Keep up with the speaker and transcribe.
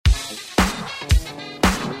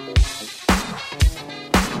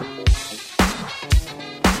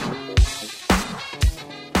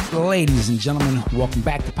Ladies and gentlemen, welcome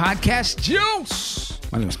back to Podcast Juice.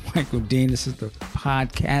 My name is Michael Dean. This is the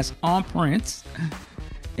podcast on Prince.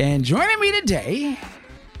 And joining me today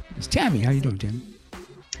is Tammy. How you doing, Tammy?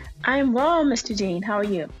 I'm well, Mr. Dean. How are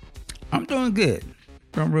you? I'm doing good.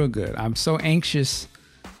 Doing real good. I'm so anxious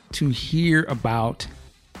to hear about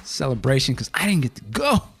Celebration because I didn't get to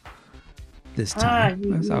go this time.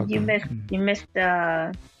 You missed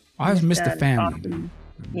I just missed the family. Awesome,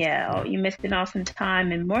 you missed an awesome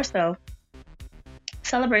time, and more so,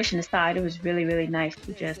 Celebration aside, it was really, really nice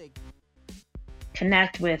to just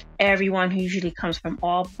connect with everyone who usually comes from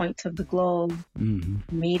all points of the globe,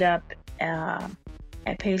 meet up at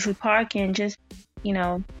Paisley Park and just,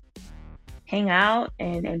 hang out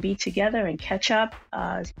and be together and catch up.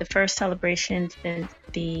 It's the first celebration since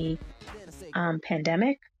the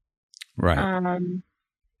pandemic. Right.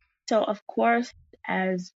 So, of course,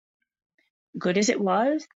 as good as it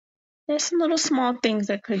was, there's some little small things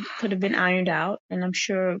that could have been ironed out, and I'm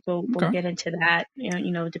sure we'll get into that.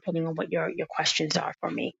 Depending on what your questions are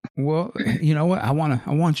for me. Well, you know what? I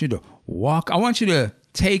want you to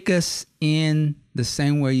take us in the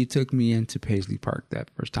same way you took me into Paisley Park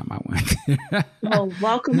that first time I went. Well,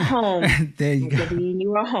 welcome home. There you go.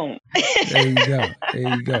 You are home. There you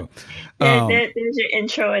go. There's your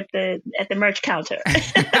intro at the merch counter.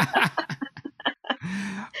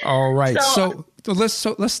 All right. So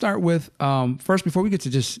let's start with first, before we get to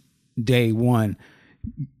just day one,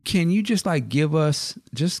 can you just give us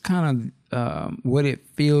just kind of what it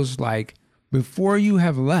feels like before you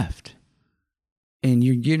have left and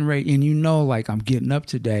you're getting ready and I'm getting up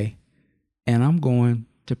today and I'm going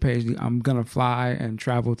to Paisley. I'm going to fly and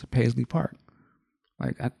travel to Paisley Park.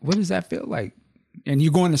 What does that feel like? And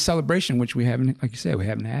you're going to Celebration, which we haven't, like you said, we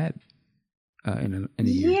haven't had in a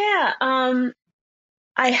year. Yeah.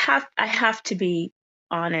 I have to be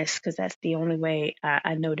honest because that's the only way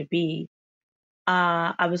I know to be.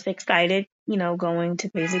 I was excited, going to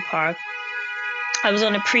Paisley Park. I was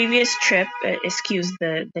on a previous trip. Excuse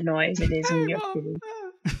the noise. It is New York City.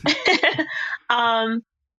 So I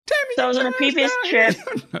was on a previous trip.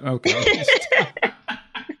 Okay.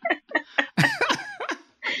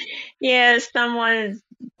 Yeah, someone is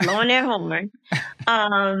blowing their horn.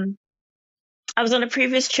 I was on a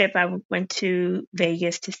previous trip. I went to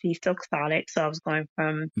Vegas to see Silk Sonic. So I was going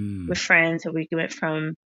with friends. So we went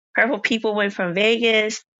from Purple People went from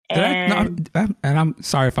Vegas. And I'm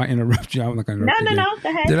sorry if I interrupt you. I'm not going to interrupt you. No. Go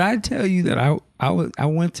ahead. Did I tell you that I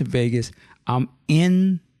went to Vegas? I'm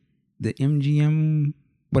in the MGM,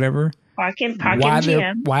 whatever. Park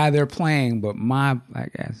MGM. While they're playing, but my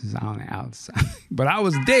black ass is on the outside. But I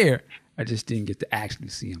was there. I just didn't get to actually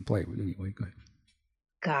see him play. But anyway, go ahead.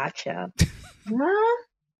 Gotcha. Well,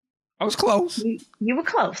 I was close. You were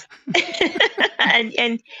close. and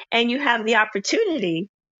you have the opportunity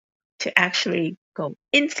to actually go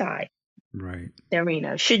inside the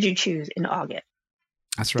arena should you choose in August.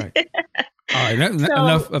 That's right. All right,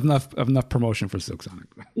 enough promotion for Silk Sonic.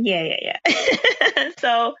 Yeah.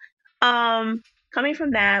 So, coming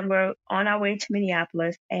from that, we're on our way to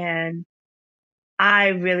Minneapolis, and I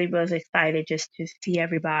really was excited just to see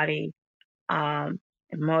everybody.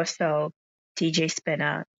 And more so, DJ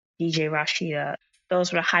Spinna, DJ Rashida.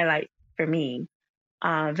 Those were the highlights for me.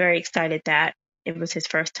 Very excited that it was his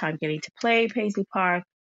first time getting to play Paisley Park.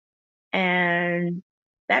 And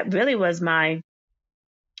that really was my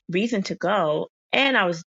reason to go. And I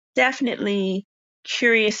was definitely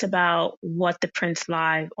curious about what the Prince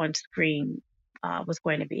live on screen was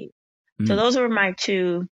going to be. So those were my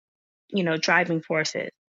two, driving forces.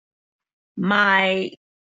 My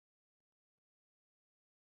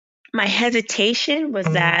hesitation was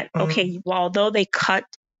that, okay, well, although they cut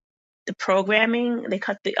the programming,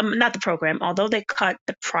 not the program, although they cut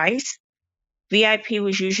the price, VIP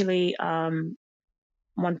was usually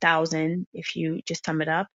 $1,000 if you just sum it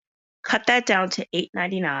up. Cut that down to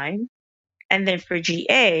 $899. And then for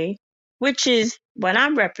GA, which is what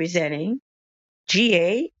I'm representing,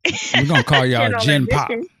 GA. We're going to call y'all Gen Pop.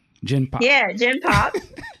 Gen Pop. Yeah, Gen Pop.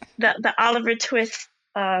 the Oliver Twist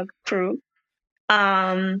crew.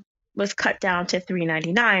 Was cut down to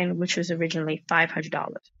 $399, which was originally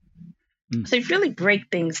 $500. So if you really break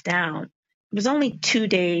things down, it was only 2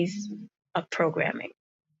 days of programming.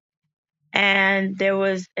 And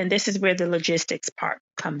this is where the logistics part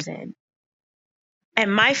comes in.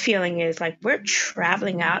 And my feeling is we're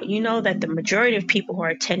traveling out. You know that the majority of people who are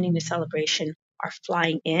attending the celebration are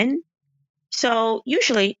flying in. So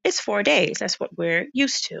usually it's 4 days. That's what we're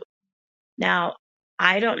used to. Now,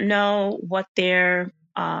 I don't know what their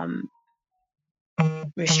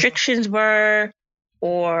restrictions were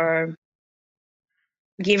or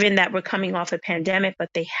given that we're coming off a pandemic, but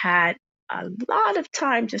they had a lot of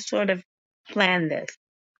time to sort of plan this.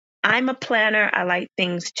 I'm a planner. I like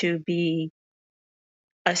things to be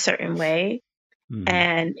a certain way. Mm-hmm.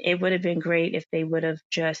 And it would have been great if they would have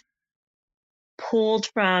just pulled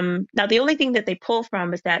from. Now, the only thing that they pulled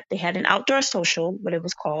from is that they had an outdoor social, what it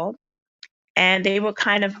was called. And they were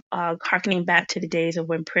kind of harkening back to the days of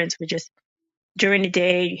when Prince would just, during the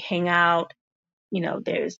day, you hang out.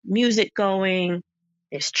 There's music going,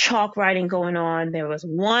 there's chalk writing going on. There was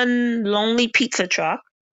one lonely pizza truck.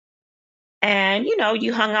 And,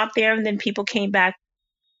 you hung out there and then people came back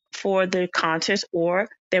for the concerts or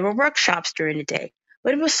there were workshops during the day.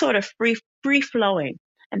 But it was sort of free flowing.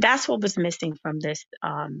 And that's what was missing from this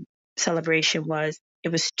celebration was it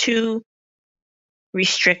was too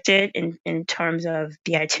restricted in terms of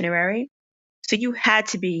the itinerary. So you had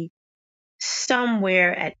to be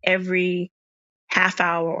somewhere at every half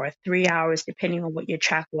hour or 3 hours, depending on what your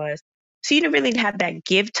track was. So you didn't really have that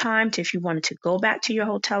give time to if you wanted to go back to your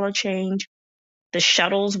hotel or change. The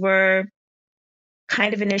shuttles were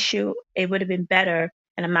kind of an issue. It would have been better,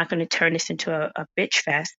 and I'm not going to turn this into a bitch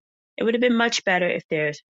fest. It would have been much better if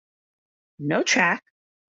there's no track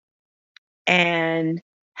and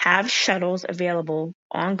have shuttles available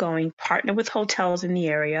ongoing, partner with hotels in the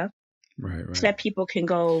area Right, so right. that people can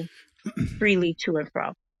go freely to and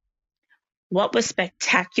from. What was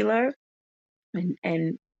spectacular,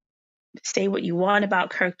 and say what you want about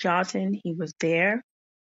Kirk Johnson, he was there.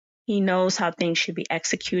 He knows how things should be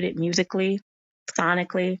executed musically,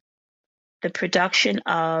 sonically. The production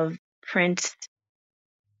of Prince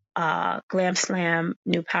Glam Slam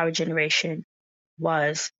New Power Generation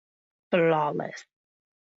was flawless.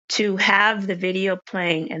 To have the video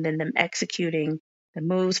playing and then them executing the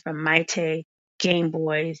moves from Maite, Game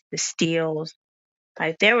Boys, the Steels,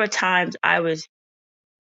 like there were times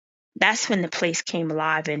that's when the place came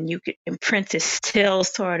alive and and Prince is still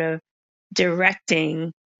sort of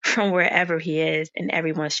directing from wherever he is and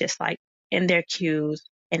everyone's just like in their cues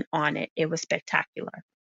and on it. It was spectacular.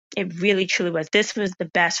 It really truly was. This was the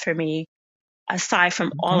best for me aside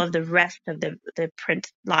from all Okay. of the rest of the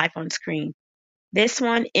Prince live on screen. This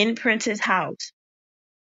one in Prince's house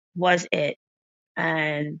was it.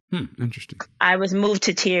 And Interesting. I was moved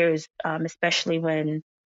to tears, especially when,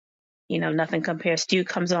 Nothing Compares to You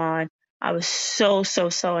comes on. I was so, so,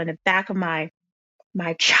 so in the back of my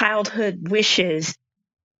childhood wishes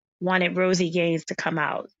wanted Rosie Gaines to come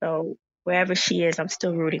out. So wherever she is, I'm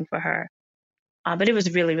still rooting for her. But it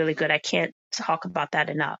was really, really good. I can't talk about that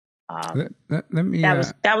enough. Let me.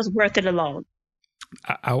 That was worth it alone.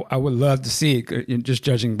 I would love to see it. Just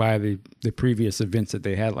judging by the previous events that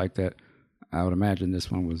they had like that, I would imagine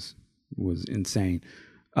this one was insane.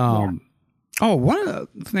 Yeah. Oh, one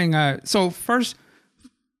thing. So first,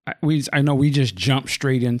 I know we just jumped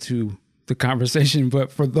straight into the conversation,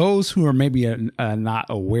 but for those who are maybe not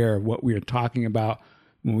aware of what we are talking about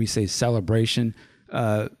when we say celebration,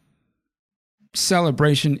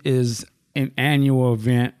 celebration is an annual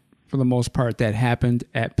event for the most part that happened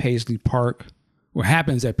at Paisley Park, or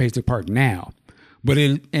happens at Paisley Park now. But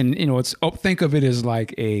think of it as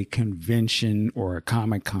like a convention or a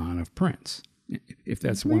Comic-Con of Prince, if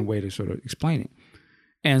that's one way to sort of explain it.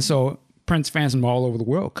 And so Prince fans from all over the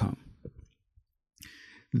world come.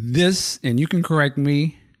 This, and you can correct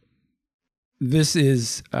me, this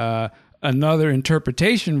is another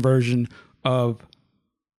interpretation version of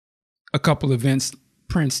a couple events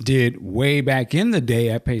Prince did way back in the day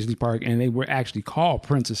at Paisley Park, and they were actually called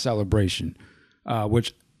Prince's Celebration,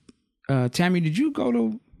 which, Tammy, did you go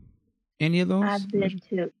to any of those? I've been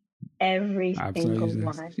to every single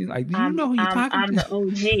one. She's like, do you know who you're talking I'm to? the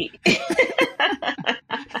OG.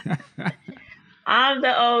 I'm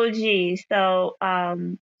the OG. So,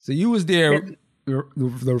 so you was there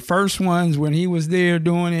the first ones when he was there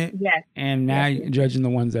doing it, yes, and now you're judging the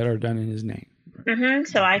ones that are done in his name.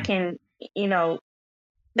 So I can,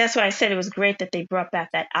 that's why I said it was great that they brought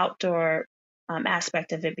back that outdoor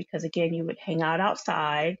aspect of it because again, you would hang out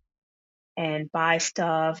outside and buy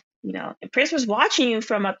stuff, And Prince was watching you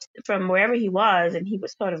from wherever he was, and he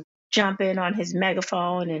would sort of jump in on his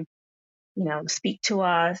megaphone and speak to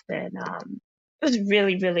us, and it was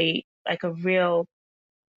really, really like a real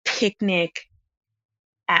picnic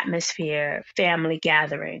atmosphere, family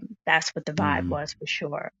gathering. That's what the vibe was for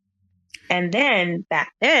sure. And then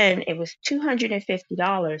back then, it was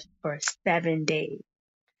 $250 for 7 days.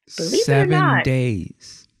 Believe it or not, 7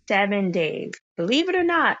 days. 7 days. Believe it or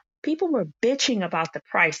not, people were bitching about the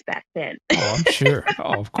price back then. Oh, I'm sure.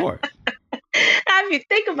 Oh, of course. Now, if you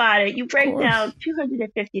think about it, you break down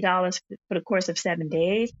 $250 for the course of 7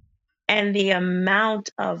 days, and the amount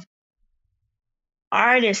of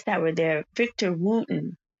artists that were there: Victor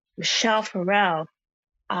Wooten, Michelle Farrell,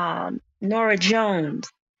 Nora Jones,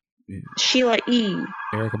 Yeah. Sheila E.,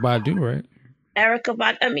 Erykah Badu, right? Erica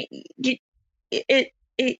Badu. I mean, it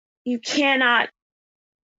you cannot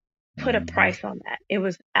put a Mm-hmm. price on that. It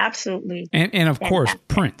was absolutely And of course fantastic.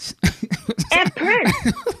 Prince. And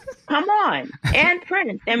Prince, come on, and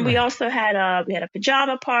Prince. And we Right. also had a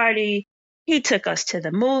pajama party. He took us to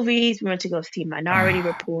the movies. We went to go see Minority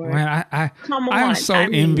Report. Man, Come I'm on, so I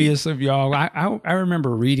mean, envious of y'all. I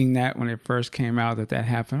remember reading that when it first came out that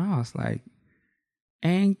happened. I was like,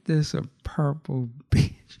 ain't this a purple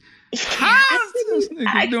bitch? How's this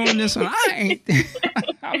nigga doing this one? I ain't.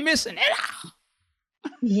 I'm missing it out.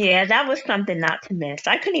 Yeah, that was something not to miss.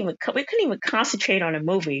 We couldn't even concentrate on a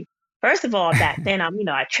movie. First of all, back then,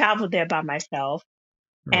 I traveled there by myself,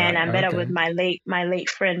 and Right. I met up with Okay. my late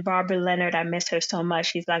friend Barbara Leonard. I miss her so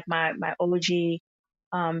much. She's like my OG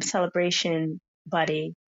celebration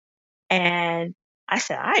buddy. And I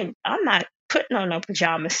said, I'm not putting on no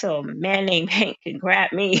pajamas so a man named Hank can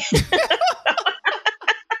grab me.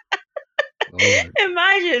 Lord. And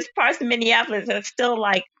mind you, parts of Minneapolis are still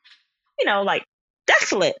like, like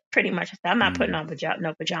desolate, pretty much. I said, I'm not putting on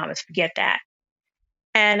no pajamas. Forget that.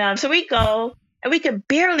 And so we go, and we could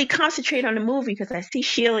barely concentrate on the movie because I see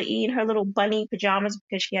Sheila E. in her little bunny pajamas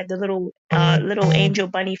because she had the little angel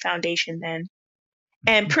bunny foundation then.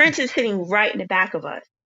 And Prince is sitting right in the back of us.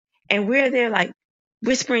 And we're there like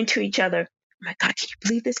whispering to each other, oh my God, can you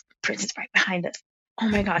believe this? Prince is right behind us. Oh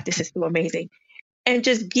my God, this is so amazing. And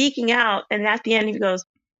just geeking out. And at the end, he goes,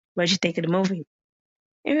 what'd you think of the movie?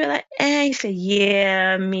 And we're like, He said,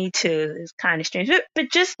 yeah, me too. It's kind of strange.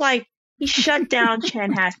 But just like he shut down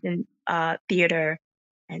Chanhassen Theater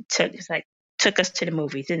and took us to the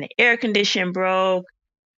movies. And the air condition broke.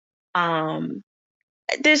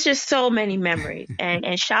 There's just so many memories.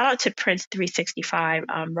 And shout out to Prince 365,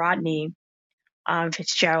 Rodney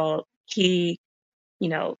Fitzgerald. He,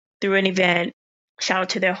 threw an event. Shout out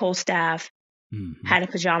to their whole staff. Mm-hmm. Had a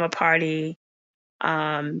pajama party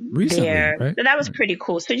Recently, there. right? So that was pretty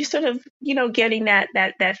cool. So you sort of, getting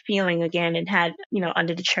that feeling again, and had,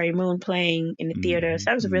 Under the Cherry Moon playing in the theater. So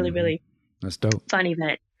that was a really, really that's dope. fun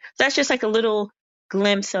event. So that's just like a little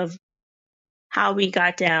glimpse of how we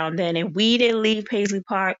got down then. And we didn't leave Paisley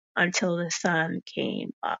Park until the sun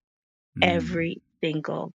came up every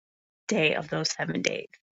single day of those 7 days.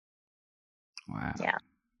 Wow. Yeah.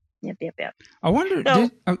 Yep. I wonder,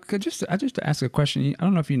 So, just to ask a question. I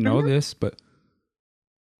don't know if you know this, but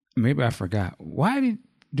maybe I forgot.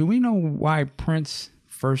 Do we know why Prince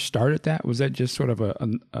first started that? Was that just sort of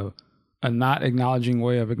a not acknowledging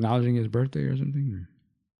way of acknowledging his birthday or something?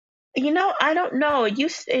 I don't know.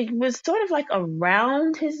 It was sort of like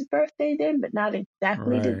around his birthday then, but not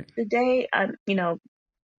exactly the day.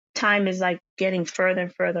 Time is like getting further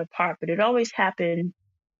and further apart, but it always happened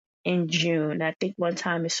in June. I think one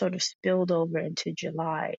time it sort of spilled over into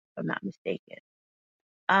July, if I'm not mistaken.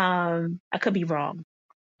 I could be wrong,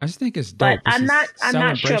 I just think it's but dope. I'm not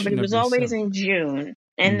sure. But it was always yourself. in June,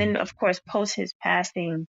 and then of course post his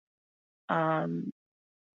passing,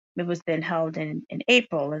 it was then held in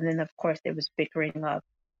April, and then of course there was bickering of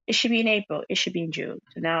it should be in April, it should be in June.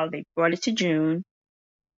 So now they brought it to June.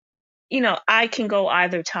 I can go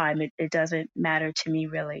either time. It doesn't matter to me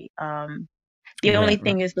really. The only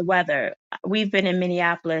thing is the weather. We've been in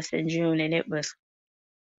Minneapolis in June, and it was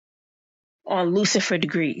on Lucifer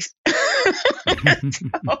degrees. So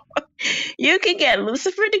you can get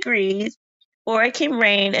Lucifer degrees, or it can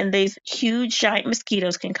rain, and these huge giant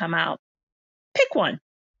mosquitoes can come out. Pick one.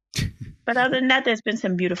 But other than that, there's been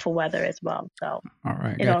some beautiful weather as well. So all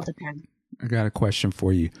right, it all depends. I got a question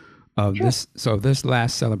for you. Sure. This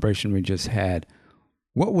last celebration we just had,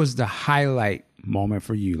 what was the highlight moment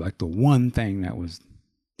for you? Like the one thing that was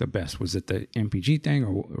the best? Was it the NPG thing,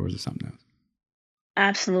 or was it something else?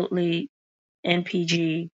 Absolutely,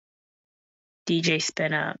 NPG, DJ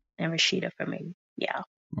Spinna, and Rashida for me. Yeah.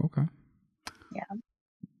 Okay. Yeah.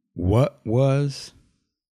 What was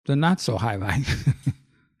the not so highlight?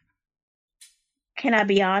 Can I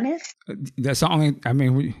be honest? That's the only. I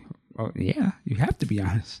mean, yeah, you have to be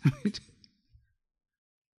honest.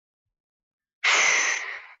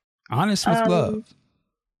 Honest with love.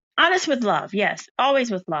 Honest with love, yes. Always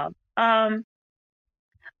with love. I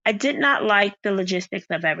did not like the logistics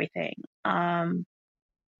of everything.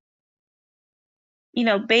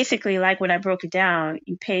 Basically, like when I broke it down,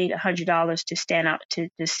 you paid $100 to stand out to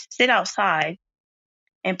sit outside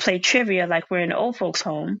and play trivia like we're in an old folks'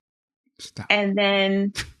 home. Stop. And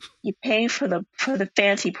then you pay for the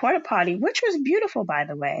fancy porta potty, which was beautiful, by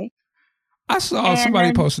the way. I saw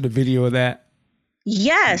somebody posted a video of that.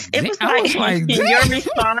 Yes, it was I was like, your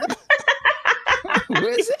response. What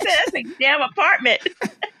is it? That's a damn apartment.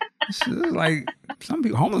 It's like some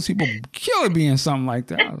people, homeless people, kill it being something like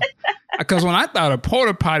that. Because when I thought of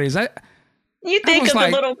porta potties, you think of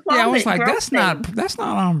like, the little closet. Yeah, I was like, that's not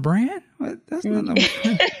on brand. That's not. No,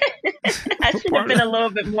 I should have been a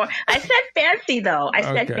little bit more. I said fancy though. I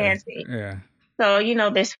said fancy. Yeah. So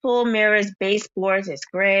there's full mirrors, baseboards. It's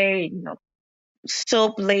great.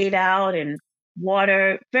 Soap laid out and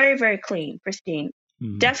water. Very, very clean, pristine.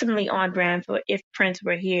 Mm-hmm. Definitely on brand for if Prince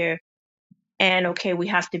were here. And okay, we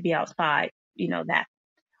have to be outside. That.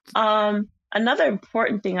 Another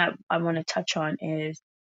important thing I want to touch on is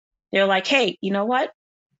they're like, hey, you know what?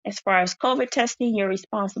 As far as COVID testing, you're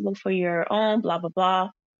responsible for your own, blah, blah, blah.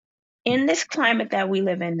 In this climate that we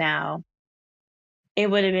live in now, it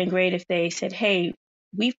would have been great if they said, hey,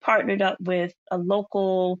 we've partnered up with a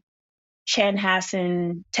local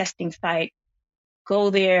Chanhassen testing site. Go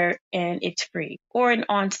there and it's free. Or an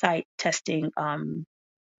on-site testing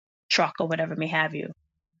truck or whatever may have you.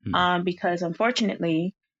 Because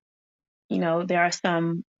unfortunately, there are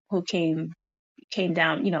some who came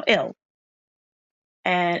down, ill.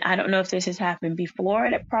 And I don't know if this has happened before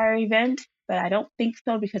at a prior event, but I don't think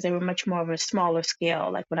so because they were much more of a smaller scale.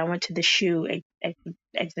 Like when I went to the shoe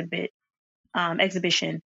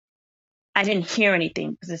exhibition, I didn't hear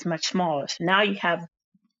anything because it's much smaller. So now you have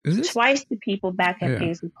twice the people back at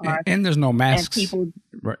Paisley Park. And there's no masks. And people,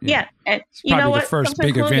 right, and it's probably the first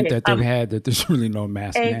big event that they've had that there's really no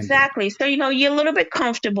mask. Exactly. So, you're a little bit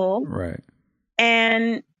comfortable. Right.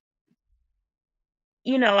 And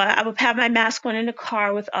I would have my mask on in the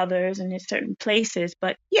car with others and in certain places.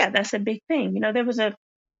 But yeah, that's a big thing. There was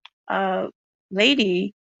a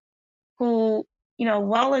lady who,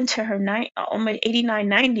 well into her almost 89,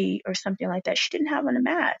 90 or something like that. She didn't have on a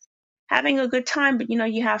mask, having a good time. But,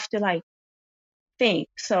 you have to think.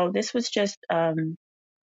 So this was just a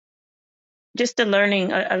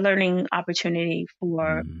learning opportunity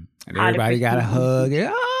for and everybody got a hug.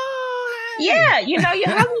 Yeah, you're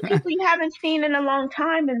hugging people you haven't seen in a long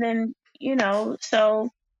time, and then so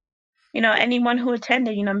anyone who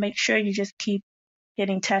attended, make sure you just keep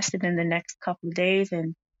getting tested in the next couple of days,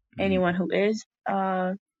 and anyone who is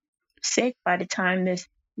sick by the time this,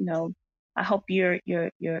 I hope you're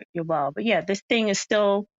well. But yeah, this thing is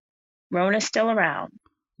still Rona's still around.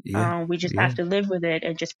 Yeah, we just have to live with it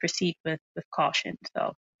and just proceed with caution.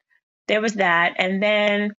 So there was that, and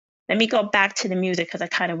then. Let me go back to the music because I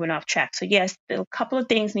kind of went off track. So yes, a couple of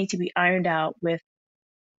things need to be ironed out with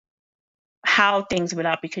how things went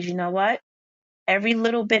out because you know what? Every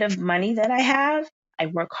little bit of money that I have, I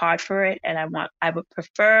work hard for it and I would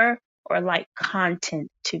prefer or like content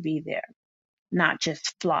to be there, not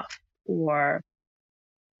just fluff or,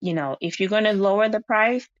 if you're going to lower the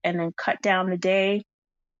price and then cut down the day,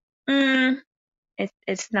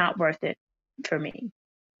 it's not worth it for me.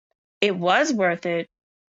 It was worth it.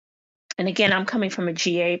 And again, I'm coming from a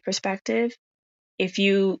GA perspective. If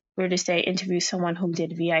you were to say interview someone who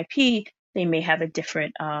did VIP, they may have a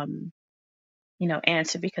different,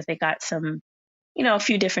 answer because they got some, a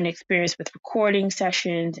few different experience with recording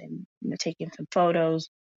sessions and taking some photos.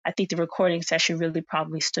 I think the recording session really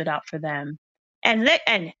probably stood out for them. And let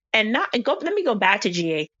me go back to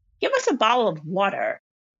GA. Give us a bottle of water.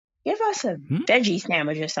 Give us a veggie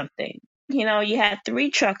sandwich or something. You had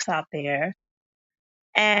 3 trucks out there.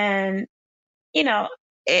 And,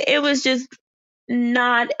 it was just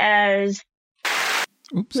not as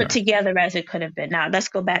put together as it could have been. Now, let's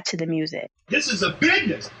go back to the music. This is a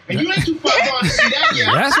business, and you ain't too far gone to see that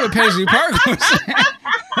yet. That's what Paisley Park was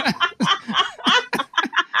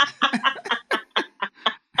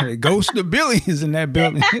saying. Ghost of Billy is in that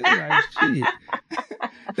building. Like, shit.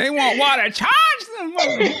 They want water. Charge them.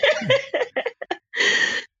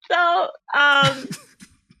 So,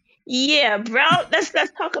 yeah, Brown. Let's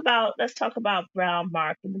talk about Brown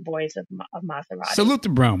Mark and the boys of Maserati. Salute to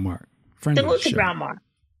Brown Mark. Salute to Brown Mark.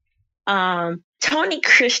 Tony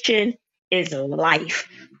Christian is life.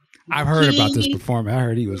 I've heard about this performance. I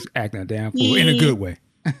heard he was acting a damn fool in a good way.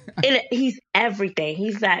 He's everything.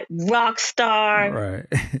 He's that rock star. Right.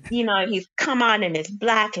 He's come on in his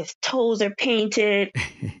black. His toes are painted.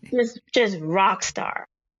 just rock star.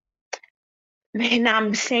 And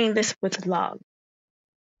I'm saying this with love.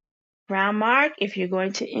 Brown Mark, if you're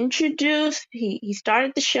going to introduce, he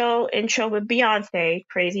started the intro with Beyonce,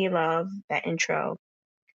 Crazy in Love, that intro.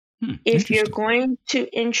 If you're going to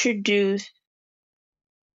introduce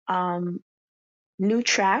new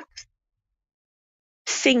tracks,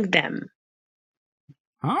 sing them.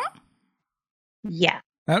 Huh? Yeah.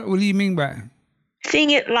 What do you mean by?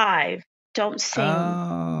 Sing it live. Don't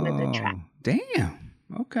sing with the track. damn.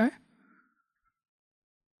 Okay.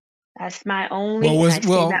 That's my only. Well, and I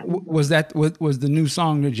say that was the new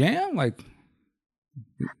song the jam? Like,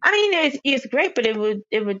 I mean, it's great, but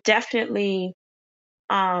it would definitely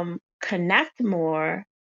connect more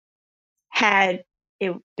had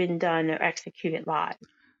it been done or executed live.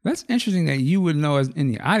 that's interesting that you would know as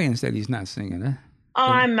in the audience that he's not singing. Huh? Oh,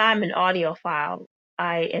 I'm an audiophile.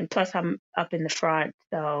 And plus I'm up in the front,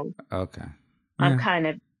 so Okay. I'm kind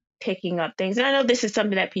of picking up things. And I know this is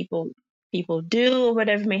something that people do or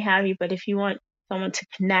whatever may have you, but if you want someone to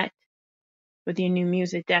connect with your new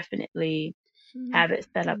music, definitely have it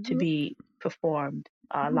set up to be performed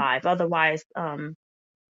live. Otherwise, and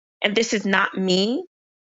this is not me,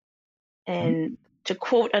 and to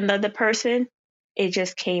quote another person, it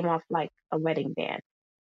just came off like a wedding band.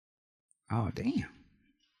 Oh, damn.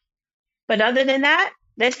 But other than that,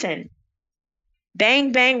 listen,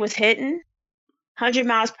 Bang Bang was hitting. 100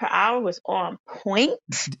 miles per hour was on point.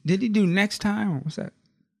 Did he do Next Time? Or what's that?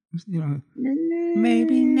 You know,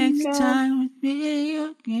 maybe next time with me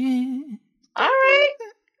again. All right.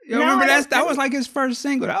 You remember that was like his first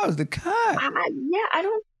single. That was the cut. I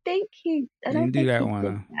don't think he. I don't didn't think do that he one.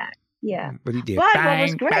 did that. Yeah, but he did. But bang, what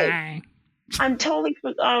was great? Bang. I'm totally.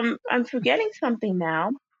 I'm forgetting something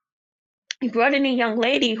now. He brought in a young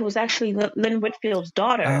lady who was actually Lynn Whitfield's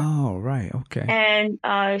daughter. Oh, right. Okay.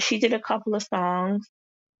 And she did a couple of songs,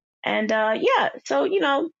 and yeah. So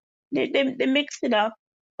they mixed it up,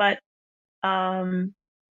 but yeah,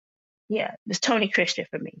 it was Tony Christian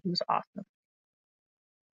for me. He was awesome.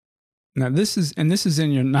 Now this is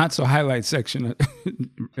in your not so highlight section.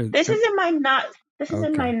 This is in my not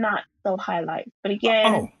so highlight. But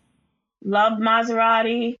again, love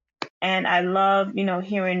Maserati, and I love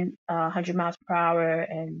hearing 100 miles per hour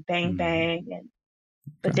and Bang Bang,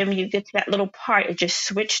 but then when you get to that little part, it just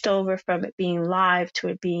switched over from it being live to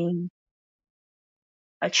it being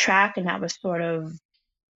a track, and that was sort of.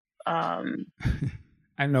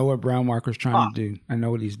 I know what Brown Marker's trying to do. I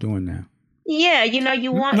know what he's doing now. Yeah,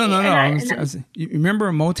 you want... No. You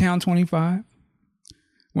remember Motown 25?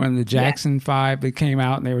 When the Jackson 5, they came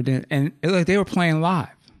out and they were doing... And they were playing live.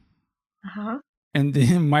 Uh-huh. And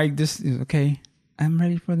then Mike just is, okay, I'm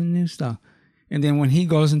ready for the new stuff. And then when he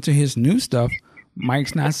goes into his new stuff,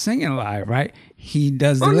 Mike's not singing live, right? He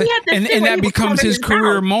does and that becomes his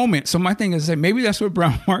career moment. So my thing is that maybe that's what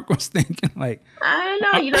Brown Mark was thinking. Like, I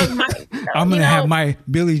don't know, I'm going to have my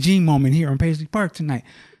Billie Jean moment here on Paisley Park tonight.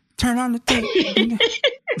 Turn on the tape.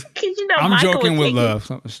 I'm Michael joking with love.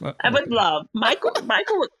 With love. Michael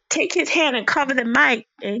would take his hand and cover the mic,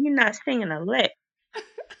 and you're not singing a lick.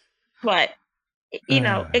 But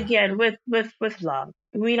again, with love,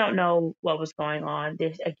 we don't know what was going on.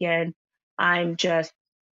 This again, I'm just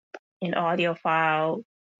an audiophile.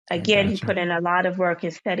 Again, he put in a lot of work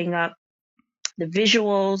in setting up the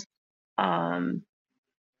visuals.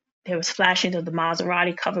 There was flashings of the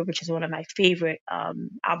Maserati cover, which is one of my favorite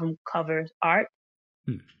album covers art.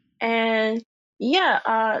 And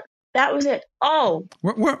yeah, that was it. Oh,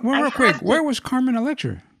 real quick, where was Carmen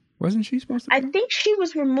Electra? Wasn't she supposed to be? I think she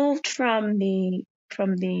was removed from the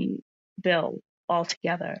bill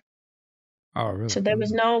altogether. Oh, really? So there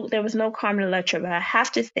was no Carmen Electra, but I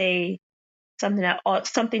have to say something that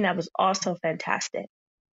was also fantastic.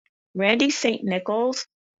 Randy St. Nichols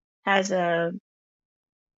has a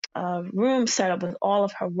room set up with all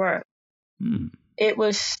of her work. It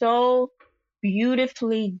was so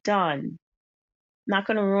beautifully done. Not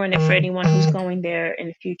going to ruin it for anyone who's going there in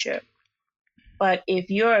the future. But if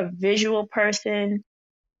you're a visual person,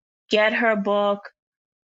 get her book.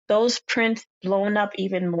 Those prints blown up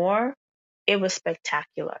even more. It was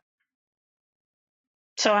spectacular.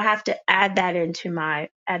 So I have to add that into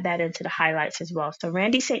the highlights as well. So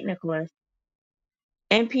Randy St. Nicholas,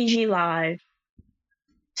 NPG Live,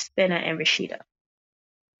 Spinna, and Rashida.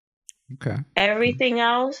 Okay. Everything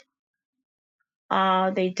else,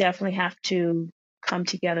 they definitely have to come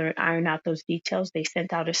together and iron out those details. They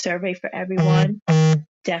sent out a survey for everyone.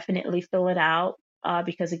 Definitely fill it out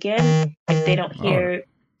because again, if they don't hear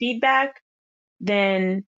feedback,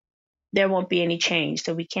 then there won't be any change.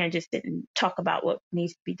 So we can't just sit and talk about what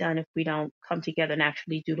needs to be done if we don't come together and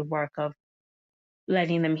actually do the work of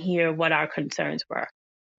letting them hear what our concerns were.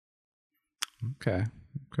 Okay.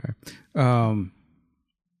 I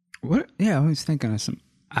was thinking of some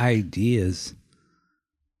ideas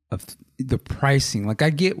of the pricing. Like I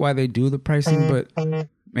get why they do the pricing, but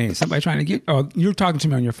man, somebody trying to get. Oh, you're talking to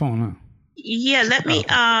me on your phone, huh? Yeah. Let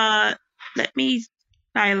me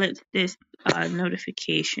silence this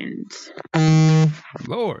notifications.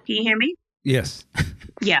 Lord, can you hear me? Yes.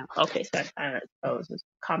 Yeah. Okay. So it was a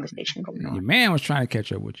conversation going on. Your man was trying to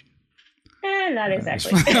catch up with you. Not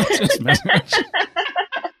exactly. Just messing with you.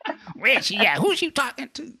 Where's she at? Who's she talking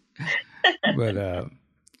to? But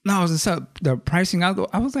no, so the pricing. I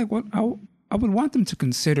was like, what? I would want them to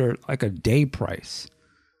consider like a day price.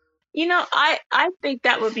 I think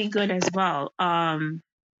that would be good as well.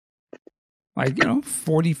 Like,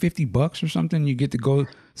 $40-$50 or something. You get to go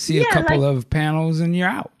see a couple of panels and you're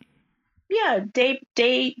out. Yeah, day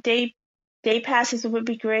passes would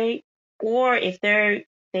be great. Or if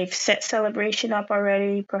they've set celebration up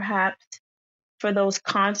already, perhaps for those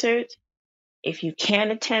concerts. If you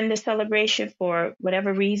can't attend the celebration for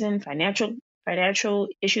whatever reason, financial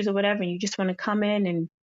issues or whatever, and you just want to come in and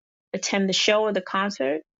attend the show or the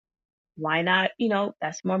concert, why not?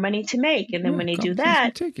 That's more money to make. And then when they do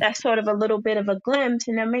that, that's sort of a little bit of a glimpse.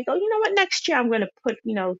 And then they go, you know what, next year I'm going to put,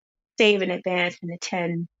 save in advance and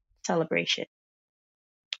attend celebration.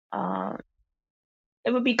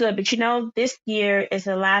 It would be good. But this year is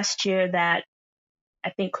the last year that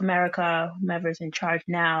I think Comerica, whomever's in charge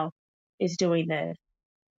now, is doing this.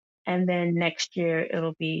 And then next year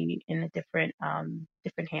it'll be in a different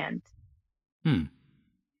hands.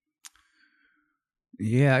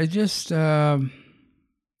 Yeah, it just I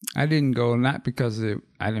didn't go, not because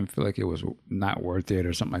I didn't feel like it was not worth it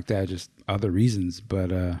or something like that, just other reasons.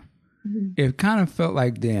 But it kind of felt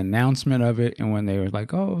like the announcement of it, and when they were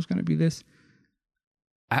like, "Oh, it's going to be this,"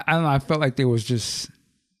 I don't know. I felt like there was just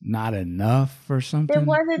not enough or something. There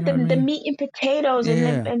wasn't the meat and potatoes,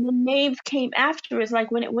 and the names came afterwards. Like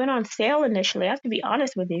when it went on sale initially, I have to be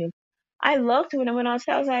honest with you. I looked when it went on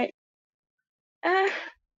sale. I was like,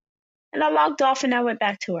 and I logged off and I went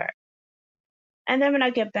back to work. And then when I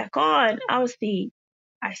get back on, I see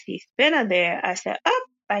Spinna there. I said,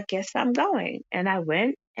 I guess I'm going. And I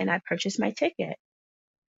went and I purchased my ticket.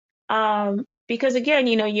 Because again,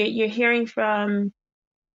 you're hearing from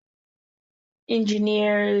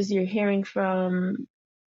engineers, you're hearing from,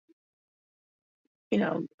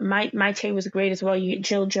 Maite was great as well.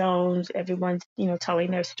 Jill Jones, everyone's,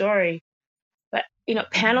 telling their story. But,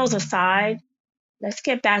 panels aside, let's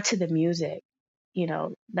get back to the music.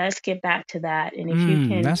 Let's get back to that. And if you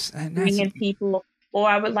can bring in people, or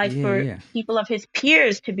I would like for people of his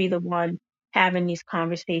peers to be the one having these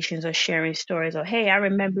conversations or sharing stories. Or, hey, I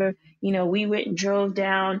remember, we went and drove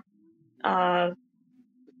down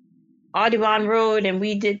Audubon Road and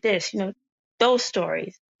we did this. Those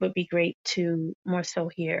stories would be great to more so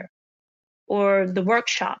hear. Or the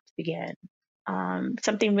workshops again.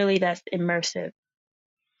 Something really that's immersive.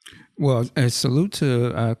 Well, a salute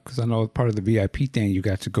to, because I know part of the VIP thing, you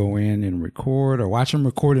got to go in and record or watch them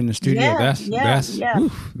record in the studio.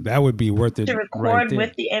 That would be worth it. To record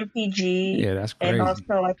with the MPG. Yeah, that's crazy. And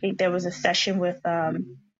also, I think there was a session with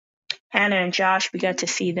Hannah and Josh. We got to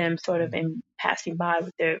see them sort of in passing by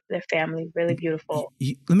with their family. Really beautiful.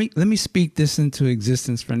 Let me speak this into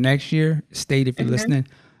existence for next year. State, if you're listening,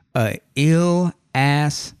 ill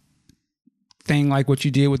ass thing like what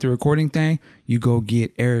you did with the recording thing, you go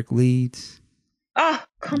get Eric Leeds. Oh,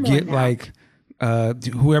 come on! Get like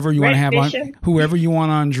whoever you want to have on, whoever you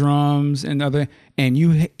want on drums and other, and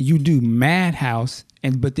you do Madhouse,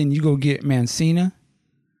 but then you go get Mancina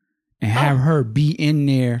and have her be in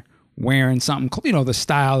there wearing something, the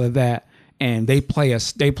style of that, and they play a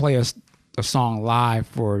song live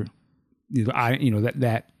for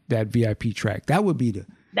that VIP track. That would be be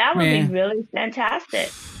really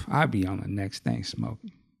fantastic. I'd be on the next thing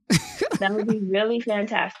smoking. That would be really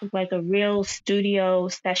fantastic, like a real studio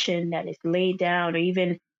session that is laid down, or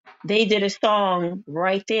even they did a song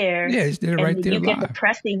right there. Yeah, they did it right there. You get the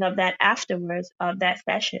pressing of that afterwards of that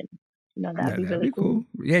session. That'd be really cool.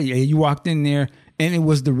 Yeah, you walked in there and it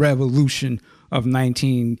was the revolution of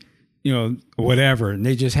 19, whatever. And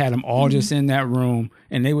they just had them all just in that room,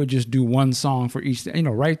 and they would just do one song for each,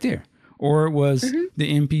 right there. Or it was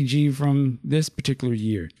the MPG from this particular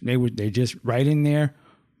year. They just right in there,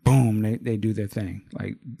 boom, they do their thing.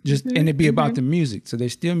 Like just and it'd be about the music. So they're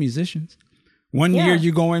still musicians. One year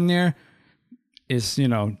you go in there, it's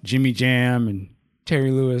Jimmy Jam and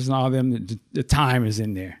Terry Lewis and all them. The time is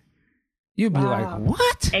in there. You'd be like,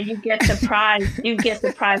 what? And you get surprised. You get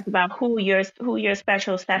surprised about who your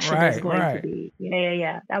special session is going to be.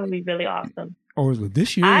 Yeah. That would be really awesome. Or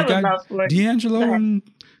this year, I would love for D'Angelo and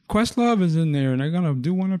Questlove is in there, and they're gonna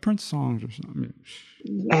do one of Prince songs or something.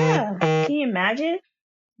 Yeah, can you imagine?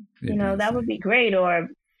 That would be great. Or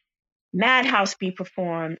Madhouse be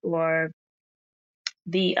performed, or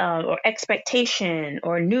the or Expectation,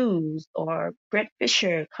 or News, or Brett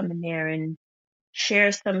Fisher come in there and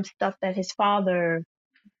share some stuff that his father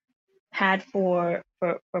had for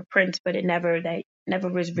Prince, but it never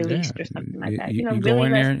was released or something like that. You go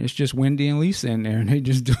in there, it's just Wendy and Lisa in there, and they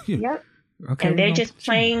just do. Yep. Okay, and they're just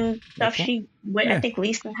playing stuff. Yeah. I think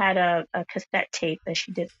Lisa had a cassette tape that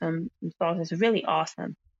she did some songs. It's really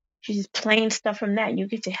awesome. She's just playing stuff from that. You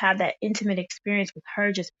get to have that intimate experience with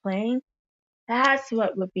her just playing. That's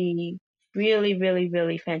what would be really, really,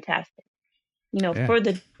 really fantastic. Yeah. For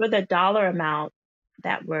the dollar amount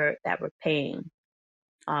that we're paying.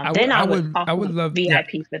 I Then I would love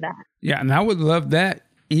VIP for that. Yeah, and I would love that.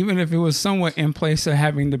 Even if it was somewhat in place of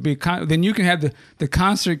having the big then you can have the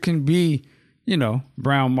concert can be,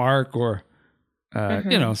 Brown Mark or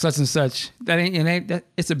such and such. That ain't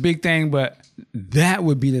it's a big thing, but that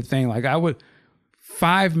would be the thing. Like I would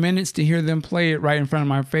 5 minutes to hear them play it right in front of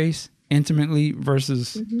my face intimately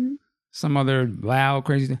versus some other loud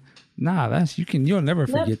crazy thing. Nah, you'll never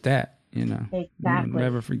forget that. Exactly. You'll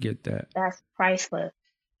never forget that. That's priceless.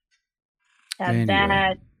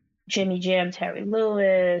 That Jimmy Jam, Terry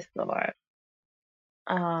Lewis, or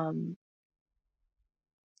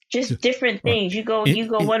just different things. You go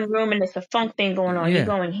one room and it's a funk thing going on. You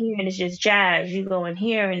go in here and it's just jazz. You go in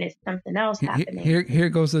here and it's something else happening.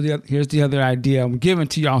 Here's the other idea I'm giving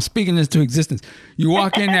to y'all. I'm speaking this to existence. You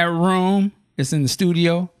walk in that room, it's in the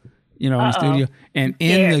studio, in the studio, and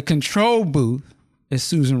in the control booth is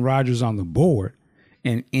Susan Rogers on the board,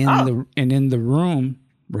 and in the room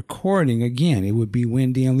recording again, it would be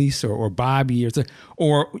Wendy and Lisa or Bobby or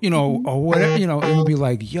whatever. It would be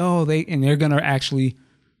like, they're gonna actually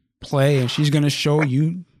play, and she's gonna show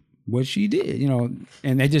you what she did,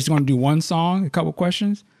 and they're just gonna do one song, a couple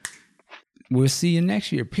questions. We'll see you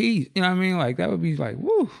next year. Peace. You know what I mean? Like that would be like,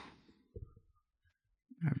 woo.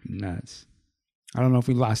 That'd be nuts. I don't know if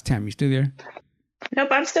we lost Tam. You still there? Nope,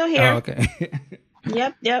 I'm still here. Oh, okay.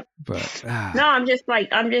 Yep. But no, I'm just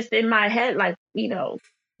in my head, like,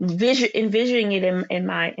 envisioning it in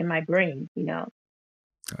my brain, That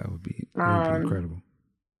would be incredible.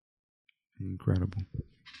 Incredible.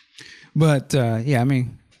 But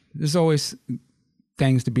there's always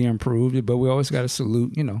things to be improved, but we always got to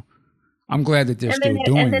salute, I'm glad that they're still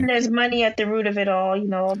doing it. And then there's money at the root of it all,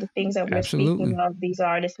 all the things that we're speaking of. These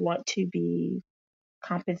artists want to be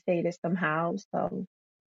compensated somehow. So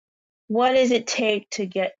what does it take to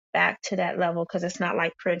get back to that level? Because it's not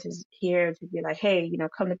like Prince is here to be like, hey,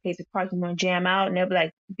 come to Paisley Park, you want to jam out, and they'll be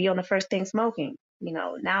like, be on the first thing smoking.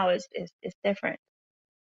 Now it's different.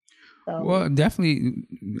 So, well, definitely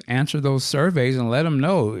answer those surveys and let them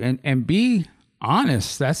know, and be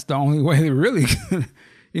honest. That's the only way they really.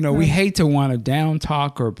 We hate to want to down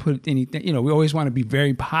talk or put anything. We always want to be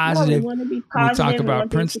very positive. We want to be when positive. we talk about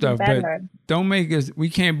Prince stuff, but don't make us. We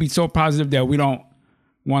can't be so positive that we don't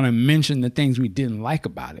want to mention the things we didn't like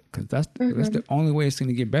about it, because that's the only way it's going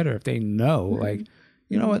to get better. If they know, like,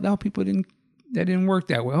 what, no, people that didn't work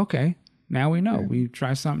that way. Okay, now we know. We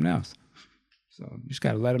try something else. So you just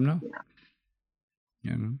got to let them know.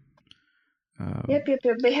 Yep.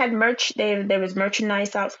 They had merch. There was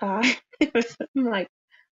merchandise outside. I'm like,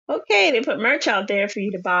 okay, they put merch out there for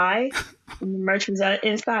you to buy. And the merch was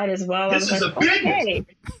inside as well. This is a business.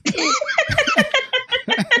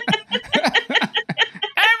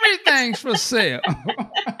 Everything's for sale.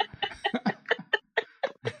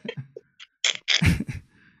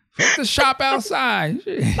 Put the shop outside.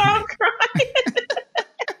 I'm crying.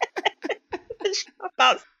 The shop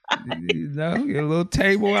outside. Get a little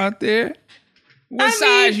table out there. What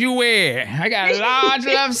size you wear? I got large,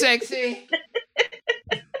 love, sexy.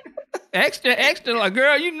 Extra, like,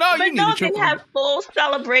 girl, you need a triple. They have full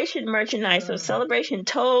celebration merchandise. So celebration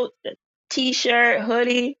tote, the t-shirt,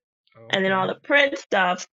 hoodie, and then all the Prince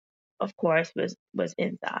stuff, of course, was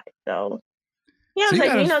inside. So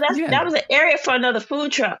that was an area for another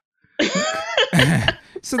food truck. This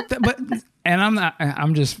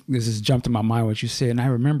has jumped in my mind what you said, and I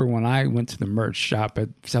remember when I went to the merch shop at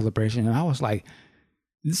Celebration, and I was like,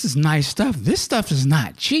 this is nice stuff. This stuff is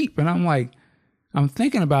not cheap. And I'm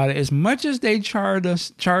thinking about it. As much as they charging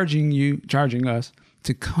us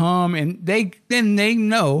to come, and they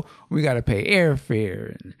know we got to pay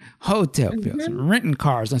airfare and hotel bills and renting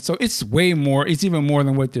cars, and so it's way more. It's even more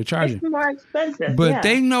than what they're charging. It's more expensive, but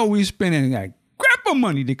they know we spending like crap of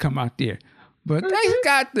money to come out there. But they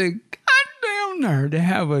got the goddamn nerve to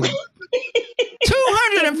have a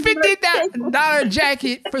 $250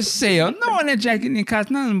 jacket for sale, knowing that jacket didn't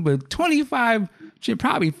cost nothing but $25,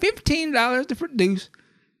 probably $15 to produce,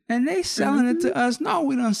 and they selling it to us. No,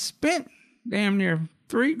 we done spent damn near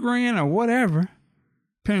 $3,000 or whatever.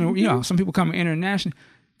 Depending, some people come international.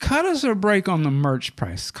 Cut us a break on the merch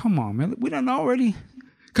price. Come on, man. We done already,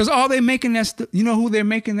 because all they making who they're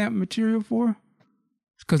making that material for?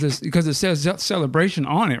 Because it says Celebration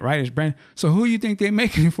on it, right? It's brand. So who you think they're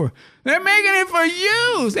making it for? They're making it for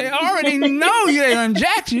you. They already know they done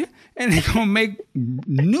jacked you, and they're gonna make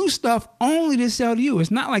new stuff only to sell to you.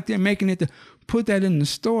 It's not like they're making it to put that in the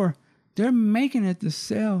store. They're making it to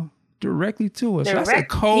sell directly to us. So that's a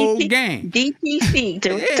cold game. DTC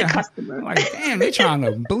to customers. Like, damn, they're trying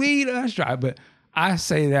to bleed us dry. But I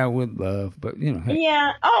say that with love. But hey.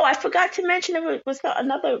 Yeah. Oh, I forgot to mention it was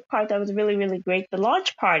another part that was really, really great. The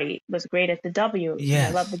launch party was great at the W. Yes.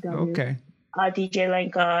 I love the W. Okay. DJ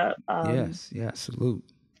Lenka. Yes. Salute.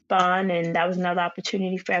 Fun, and that was another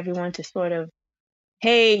opportunity for everyone to sort of,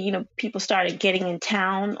 hey, people started getting in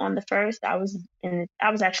town on the 1st. I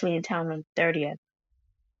was actually in town on the 30th.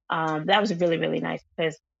 That was really, really nice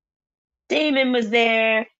because Damon was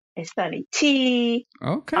there and Sunny T.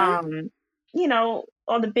 Okay.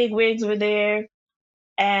 All the big wigs were there,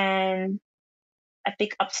 and I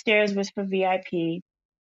think upstairs was for VIP.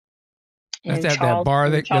 That's that bar,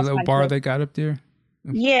 that little bar they got up there.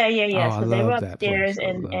 Yeah. Oh, so they were upstairs,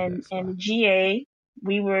 and GA,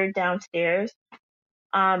 we were downstairs.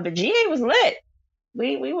 But GA was lit.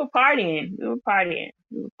 We were partying.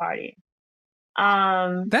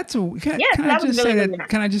 That's a. Can I just say that? Nice.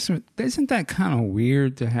 Can I just? Isn't that kind of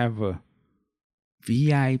weird to have a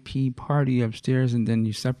VIP party upstairs and then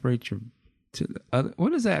you separate your to the other?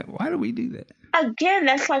 What is that? Why do we do that? Again,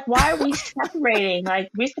 that's like, why are we separating? Like,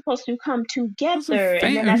 we're supposed to come together.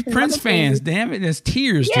 And then Prince fans, damn it, there's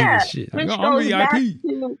tears to this shit. Which like, goes back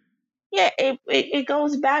to, it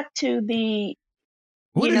goes back to the.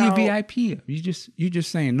 What are you VIP of? You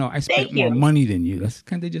just saying no. I spent more money than you.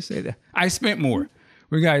 Can't they just say that? I spent more.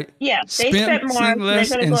 We got they spent more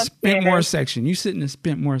less and spent more section. You sitting in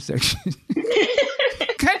spent more section. Cause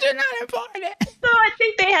you're not important. So I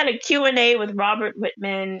think they had a Q&A with Robert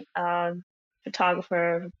Whitman,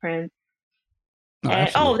 photographer for Prince.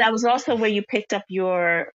 That was also where you picked up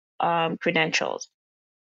your credentials.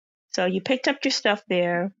 So you picked up your stuff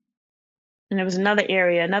there, and there was another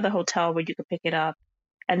area, another hotel where you could pick it up.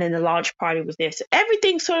 And then the launch party was there. So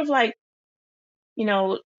everything's sort of like,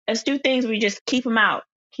 let's do things where we just keep them out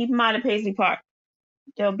of Paisley Park.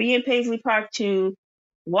 They'll be in Paisley Park to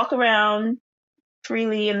walk around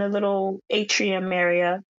freely in the little atrium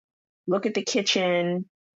area, look at the kitchen,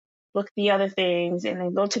 look at the other things, and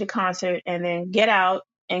then go to the concert, and then get out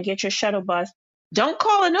and get your shuttle bus. Don't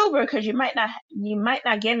call an Uber because you might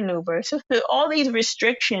not get an Uber. So all these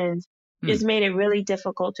restrictions just made it really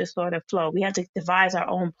difficult to sort of flow. We had to devise our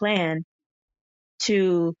own plan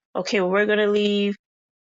to, we're going to leave.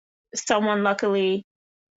 Someone luckily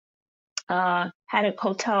had a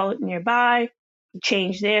hotel nearby,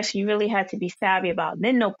 changed there. So you really had to be savvy about it.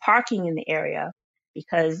 Then no parking in the area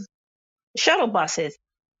because shuttle buses,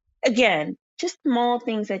 again, just small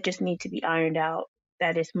things that just need to be ironed out.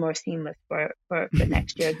 That is more seamless for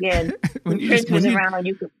next year. Again, when Prince was around,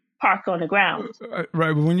 you could park on the ground.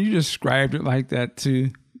 Right, but when you described it like that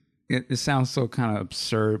too, it sounds so kind of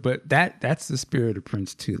absurd. But that's the spirit of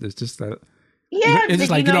Prince too. There's just that. Yeah, it's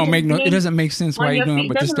just like you don't make no. It doesn't make sense why you're doing it,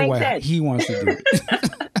 but just the way he wants to do it.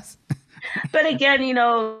 But again,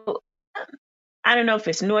 I don't know if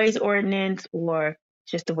it's noise ordinance or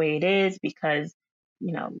just the way it is because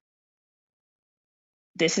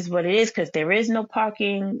this is what it is because there is no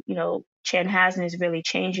parking. Chanhassen is really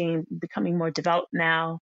changing, becoming more developed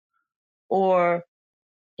now. Or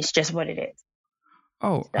it's just what it is.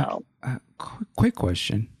 Oh, so. Quick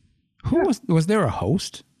question. Who was there a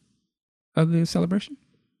host of the celebration?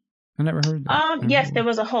 I never heard that. Yes, there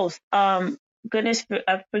was a host. Goodness,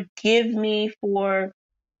 forgive me for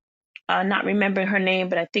not remembering her name,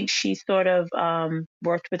 but I think she sort of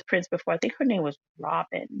worked with Prince before. I think her name was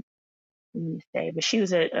Robin, but she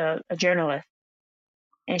was a journalist,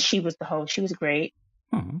 and she was the host. She was great.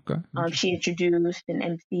 Oh, okay. She introduced and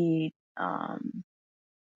emceed.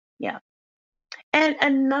 And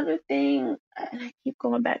another thing, and I keep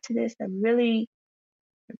going back to this, I really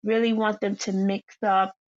want them to mix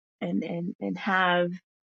up and have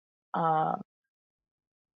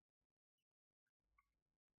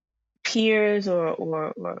peers or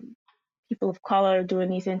people of color doing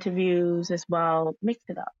these interviews as well. Mix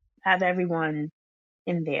it up. Have everyone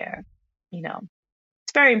in there.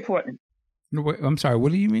 It's very important. I'm sorry.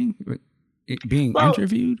 What do you mean? Being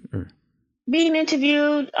interviewed or being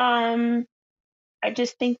interviewed? I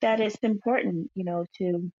just think that it's important,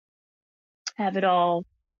 to have it all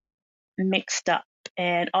mixed up.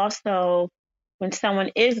 And also, when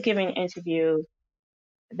someone is giving an interview,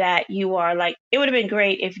 that you are like, it would have been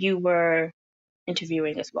great if you were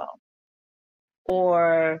interviewing as well.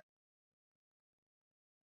 Or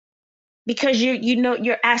because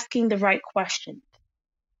you're asking the right questions.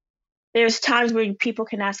 There's times where people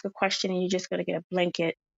can ask a question and you're just going to get a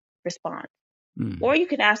blanket response. Or you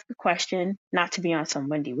could ask a question, not to be on some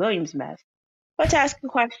Wendy Williams mess, but to ask a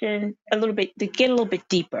question a little bit, to get a little bit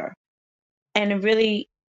deeper and to really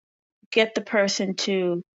get the person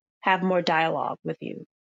to have more dialogue with you.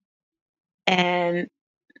 And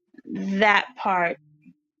that part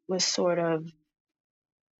was sort of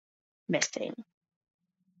missing.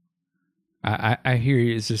 I hear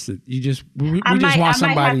you. It's just that we just want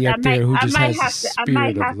somebody up there who just has the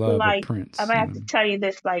spirit of love of Prince. I might have to tell you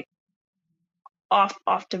this like off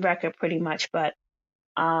the record pretty much, but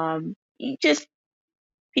you just,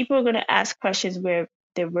 people are going to ask questions where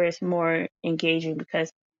it's more engaging,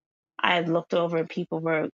 because I had looked over and people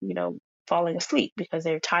were, falling asleep because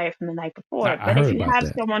they're tired from the night before. But if you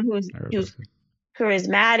have someone who's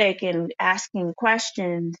charismatic and asking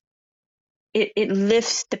questions, it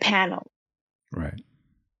lifts the panel. Right.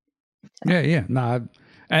 Yeah. No,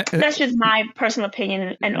 that's just my personal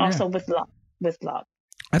opinion, and also with love.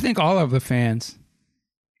 I think all of the fans,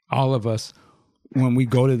 all of us, when we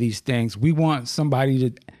go to these things, we want somebody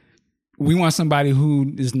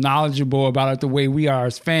who is knowledgeable about it the way we are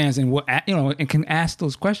as fans, and and can ask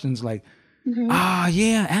those questions like,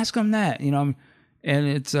 ask them that, and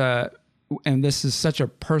it's and this is such a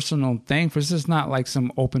personal thing for us. This is not like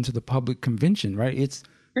some open to the public convention, right? It's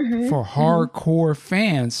for hardcore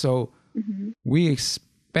fans. So we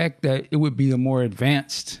expect that it would be a more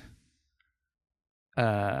advanced,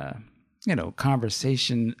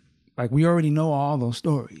 conversation. Like, we already know all those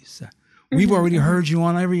stories. We've already heard you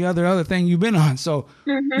on every other thing you've been on. So,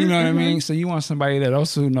 you know what I mean? So you want somebody that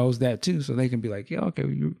also knows that too, so they can be like, yeah, okay,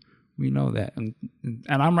 we know that. And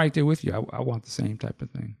I'm right there with you. I want the same type of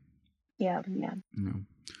thing. Yeah.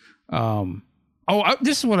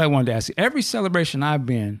 This is what I wanted to ask you. Every celebration I've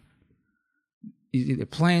been, you're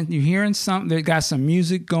playing, you're hearing something, they got some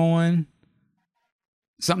music going,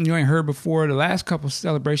 something you ain't heard before. The last couple of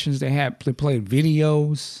celebrations they played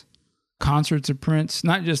videos, concerts of Prince,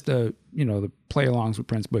 not just the play-alongs with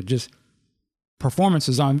Prince, but just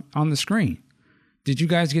performances on the screen. Did you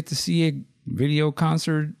guys get to see a video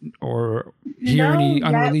concert or hear any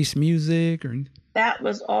unreleased music? Or that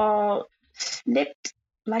was all snipped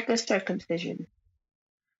like a circumcision.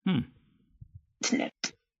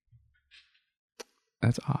 Snipped.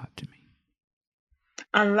 That's odd to me.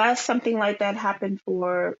 Unless something like that happened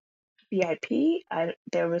for VIP,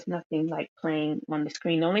 there was nothing like playing on the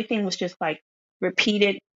screen. The only thing was just like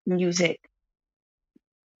repeated music,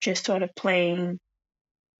 just sort of playing.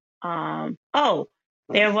 There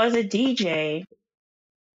was a DJ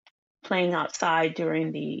playing outside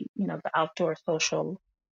during the outdoor social,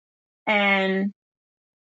 and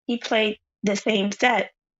he played the same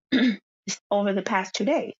set over the past 2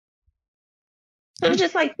 days. So it was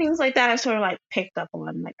just like things like that I sort of like picked up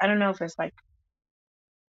on. Like, I don't know if it's like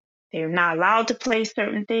they're not allowed to play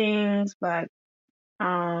certain things, but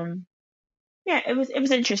it was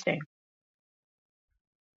interesting.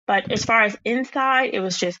 But as far as inside, it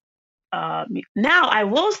was just now I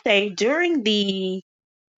will say during the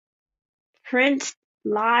Prince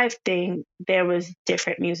live thing, there was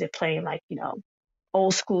different music playing, like,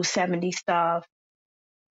 old school 70s stuff.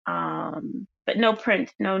 But no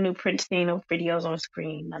Prince, no new Prince thing, no videos on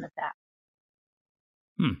screen, none of that.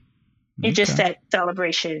 It just said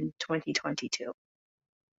Celebration 2022.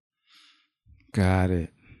 Got it.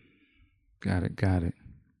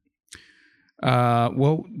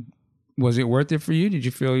 Well, was it worth it for you? Did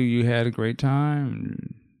you feel you had a great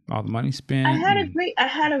time? All the money spent? I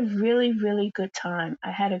had a really, really good time.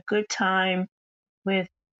 I had a good time with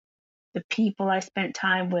the people I spent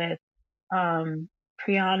time with.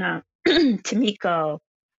 Priyana, Tamiko,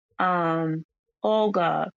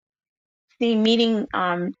 Olga, meeting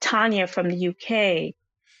Tanya from the UK,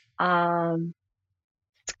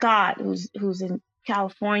 Scott, who's in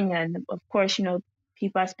California, and of course,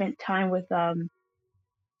 people I spent time with,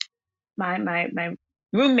 my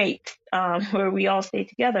roommates, where we all stayed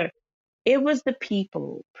together. It was the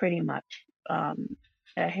people, pretty much. I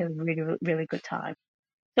had a really, really good time.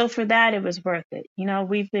 So for that, it was worth it.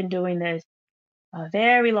 We've been doing this a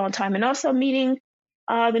very long time, and also meeting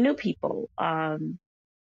the new people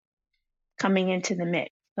coming into the mix.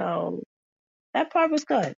 So that part was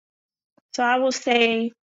good. So I will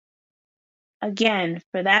say, again,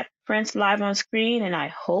 for that Prince live on screen, and I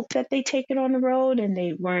hope that they take it on the road and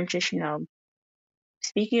they weren't just,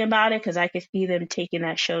 speaking about it, because I could see them taking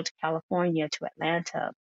that show to California, to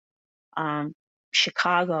Atlanta,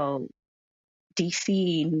 Chicago,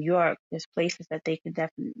 DC, New York. There's places that they could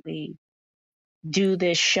definitely do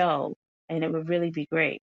this show, and it would really be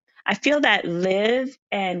great. I feel that Liv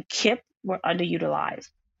and Kip were underutilized.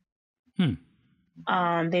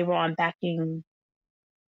 They were on backing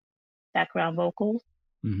background vocals.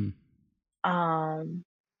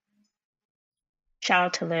 Shout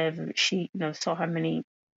out to Liv. She, saw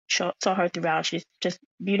her throughout. She's just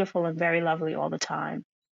beautiful and very lovely all the time.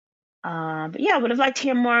 But yeah, I would have liked to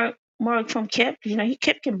hear more from Kip.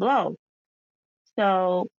 Kip can blow.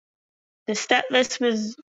 So the set list,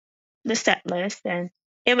 and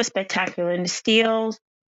it was spectacular. And the Steels,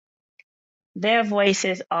 their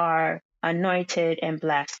voices are anointed and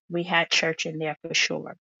blessed. We had church in there for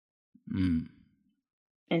sure. And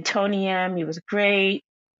Tony M, he was great,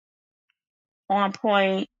 on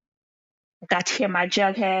point. I got to hear my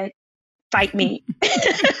Jughead fight me.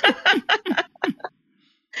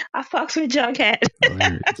 I fucks with Jughead.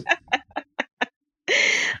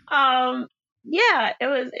 Yeah,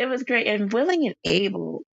 it was great. And Willing and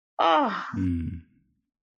Able. Oh,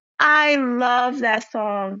 I love that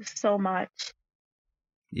song so much.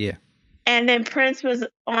 Yeah. And then Prince was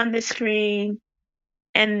on the screen,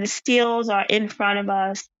 and the Steels are in front of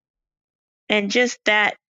us, and just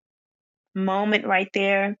that moment right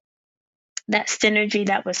there, that synergy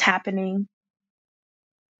that was happening,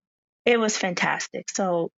 it was fantastic.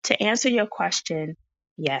 So to answer your question,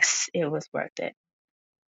 yes, it was worth it.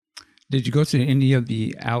 Did you go to any of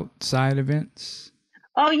the outside events?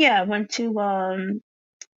 Oh yeah, I went to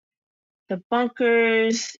the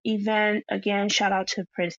Bunkers event again. Shout out to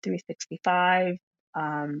Prince 365,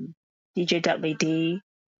 DJ Dudley D.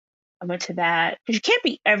 I went to that because you can't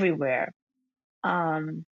be everywhere. So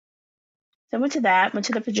I went to that. Went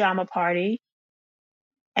to the pajama party,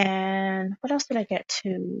 and what else did I get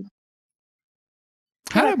to?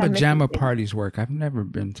 How do pajama parties work? I've never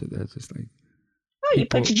been to that. It's like, you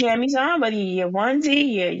put your jammies on, whether your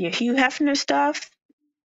onesie, your Hugh Hefner stuff,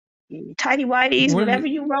 your tidy whities, whatever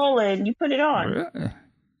you roll in, you put it on. Really?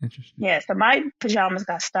 Interesting. Yeah, so my pajamas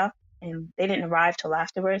got stuck, and they didn't arrive till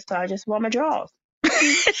afterwards, so I just wore my drawers.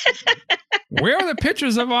 Where are the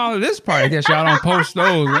pictures of all of this party? I guess y'all don't post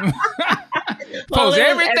those. Post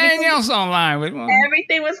everything else online.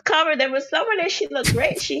 Everything was covered. There was someone that she looked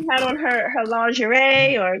great. She had on her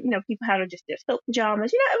lingerie, or people had on just their silk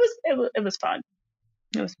pajamas. It was fun.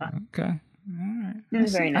 It was fun. Okay, all right. It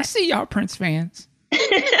was very nice. I see y'all Prince fans.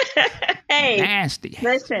 Hey, nasty.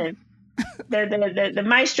 Listen, the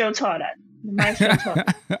maestro taught us.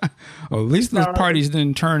 Well, at least those parties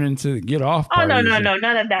didn't turn into get off parties. Oh no,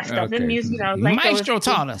 none of that stuff. Okay. The music, maestro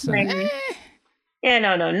taught us. Yeah,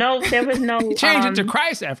 no. There was no. Change it to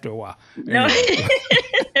Christ after a while. No,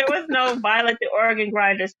 there was no Violet the organ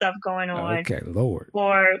grinder stuff going on. Okay, Lord.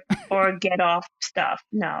 Or get off stuff.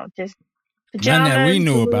 No, just pajamas. None that we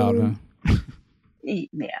knew about, huh?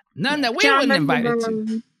 Yeah. None that we wasn't invited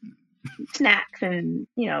to. Snacks, and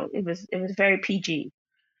it was very PG.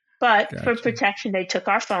 But for protection, they took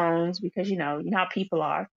our phones because you know how people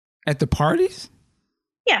are. At the parties?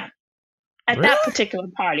 Yeah. At that particular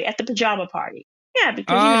party, at the pajama party. Yeah,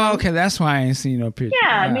 because okay, that's why I ain't seen no picture.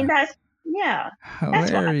 Yeah, I mean that's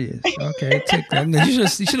hilarious. Okay, you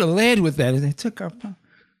should have led with that. They took our phone.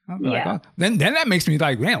 Like, oh. Then that makes me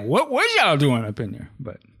like, man, what was y'all doing up in there?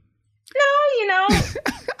 But no,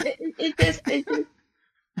 it just.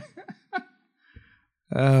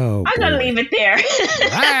 Oh, I'm gonna leave it there.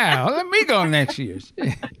 Wow, let me go next year.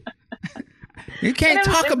 You can't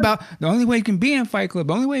talk about the only way you can be in Fight Club.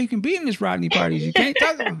 The only way you can be in this Rodney party is you can't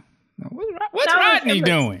talk about what's Rodney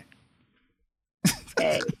doing.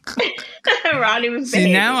 Hey. Rodney was.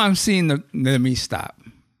 See, now I'm seeing the. Let me stop.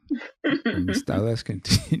 Let's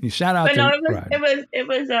continue. Shout out to Rodney. It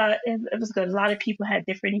was good. A lot of people had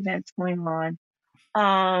different events going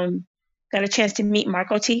on. Got a chance to meet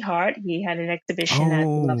Marco T. Hart. He had an exhibition at the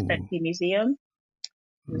Love Sexy Museum.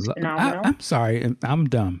 It was phenomenal. I'm sorry, I'm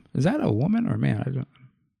dumb. Is that a woman or a man? I don't.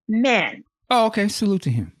 Man. Oh, okay. Salute to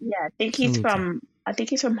him. Yeah, I think he's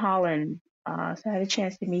from Holland. So I had a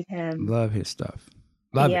chance to meet him. Love his stuff.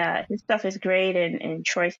 His stuff is great, and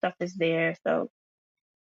Troy's stuff is there. So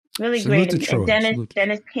really Salute great. And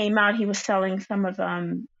Dennis came out. He was selling some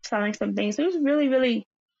things. It was really, really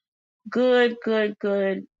good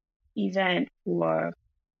event for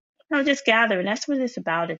just gathering. That's what it's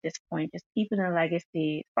about at this point, just keeping a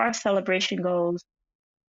legacy. As far as celebration goes,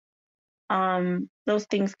 those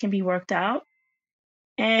things can be worked out,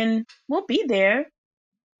 and we'll be there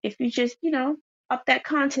if you just up that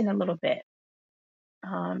content a little bit.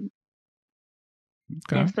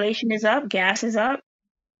 Inflation is up, gas is up.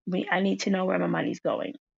 I need to know where my money's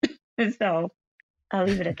going. So I'll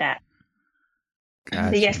leave it at that. Gotcha.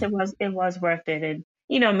 So yes, it was worth it. And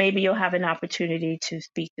maybe you'll have an opportunity to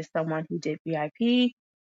speak to someone who did VIP,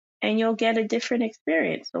 and you'll get a different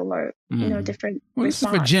experience or different. Well, this is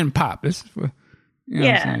for Gen Pop. This is for You know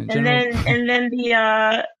Yeah, and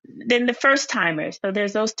then the first timers. So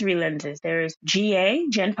there's those three lenses. There's GA,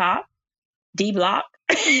 Gen Pop, D Block,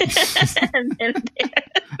 and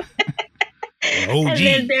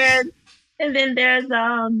then there's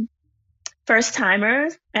first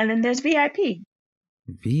timers, and then there's VIP.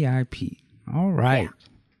 VIP. All right.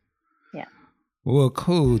 Yeah. Well,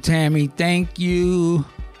 cool, Tammy. Thank you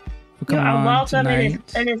for coming on welcome. tonight.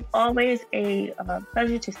 It is always a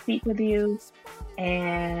pleasure to speak with you,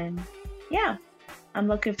 and yeah, I'm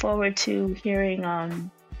looking forward to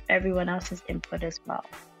hearing everyone else's input as well.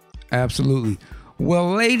 Absolutely.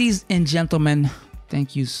 Well, ladies and gentlemen,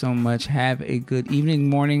 thank you so much. Have a good evening,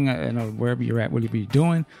 morning, wherever you're at, whatever you're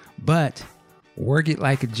doing. But work it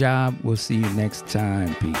like a job. We'll see you next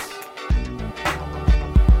time. Peace.